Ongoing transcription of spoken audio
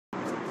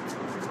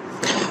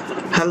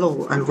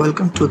Hello and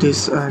welcome to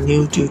this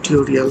new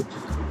tutorial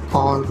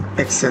on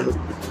Excel.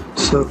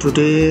 So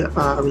today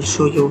I will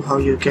show you how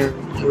you can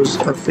use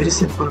a very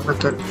simple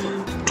method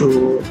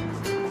to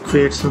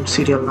create some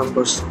serial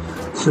numbers.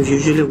 So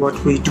usually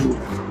what we do,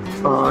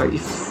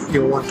 if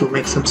you want to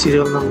make some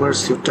serial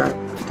numbers, you type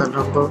the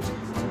number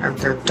and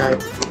then type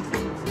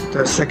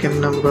the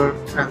second number,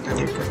 and then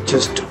you can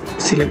just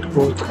select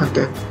both and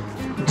then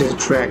just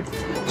drag.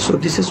 So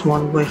this is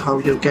one way how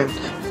you can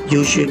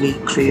usually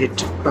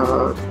create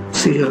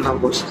serial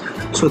numbers.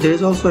 So there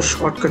is also a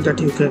shortcut that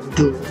you can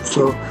do.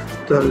 So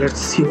let's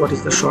see what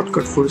is the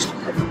shortcut first.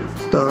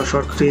 The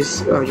shortcut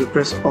is you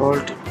press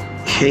Alt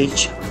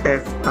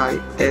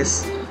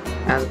HFIS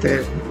and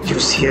then you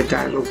see a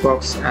dialog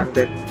box and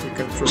then you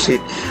can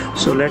proceed.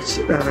 So let's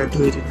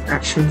do it in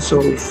action. So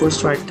we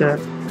first write the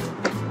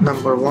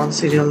number 1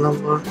 serial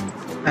number,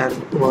 and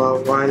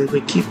while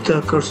we keep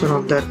the cursor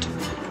on that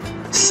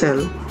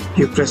cell,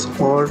 you press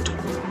Alt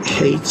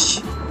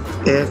HFIS.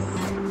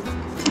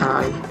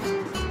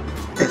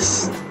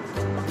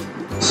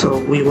 So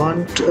we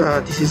want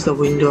this is the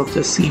window of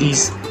the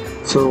series.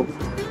 So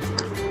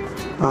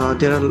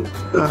there are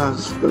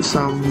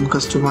some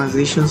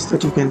customizations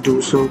that you can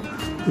do. So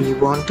we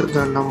want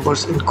the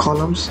numbers in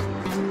columns,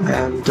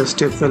 and the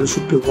step value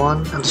should be 1,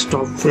 and the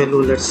stop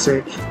value, let's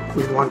say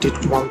we want it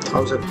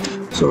 1000.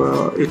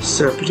 So it's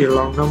a pretty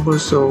long number,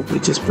 so we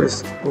just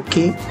press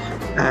OK,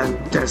 and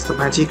that's the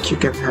magic. You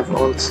can have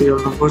all serial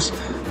numbers.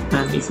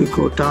 And if we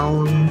go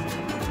down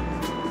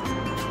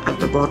at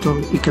the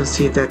bottom, you can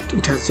see that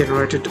it has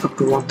generated up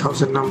to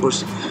 1000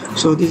 numbers.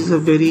 So this is a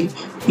very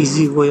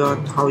easy way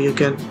on how you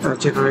can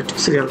generate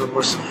serial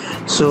numbers.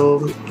 So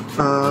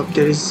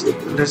let's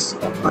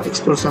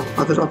explore some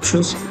other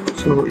options.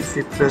 So if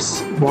we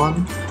press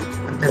 1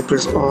 and then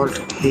press Alt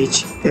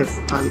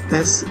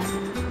HFIS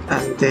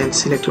and then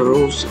select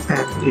rows,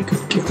 and you can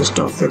give the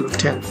stop value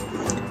 10.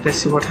 Let's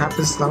see what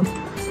happens now.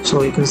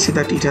 So you can see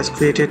that it has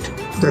created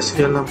the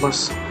serial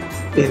numbers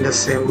in the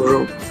same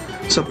row.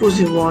 Suppose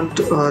you want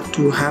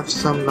to have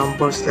some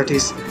numbers that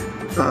is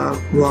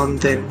 1,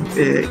 then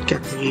it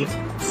can be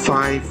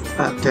 5,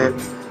 and then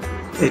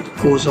it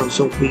goes on.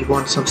 So we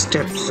want some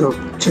steps. So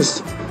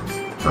just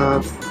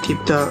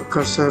keep the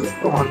cursor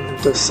on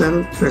the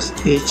cell, press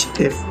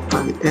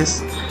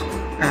HFIS,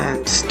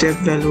 and step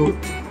value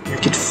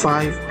make it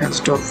 5 and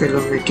stop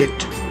value make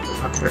it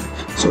 100.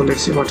 So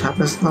let's see what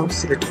happens now.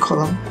 Select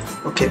column.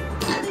 Okay,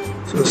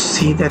 so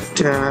see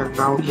that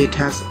now it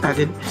has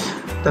added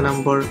the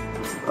number,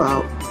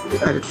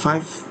 added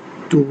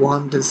 5 to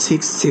 1, then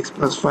 6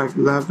 plus 5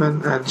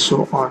 11, and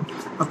so on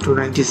up to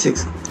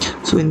 96.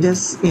 So in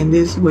this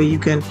way you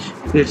can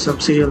create some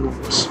serial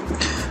numbers.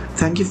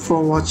 Thank you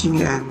for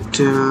watching, and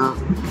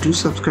do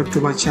subscribe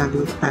to my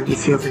channel, and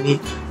if you have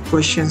any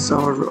questions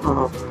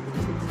or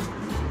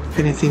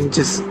anything,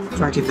 just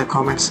write in the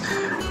comments.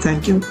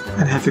 Thank you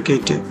and have a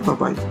great day. Bye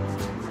bye.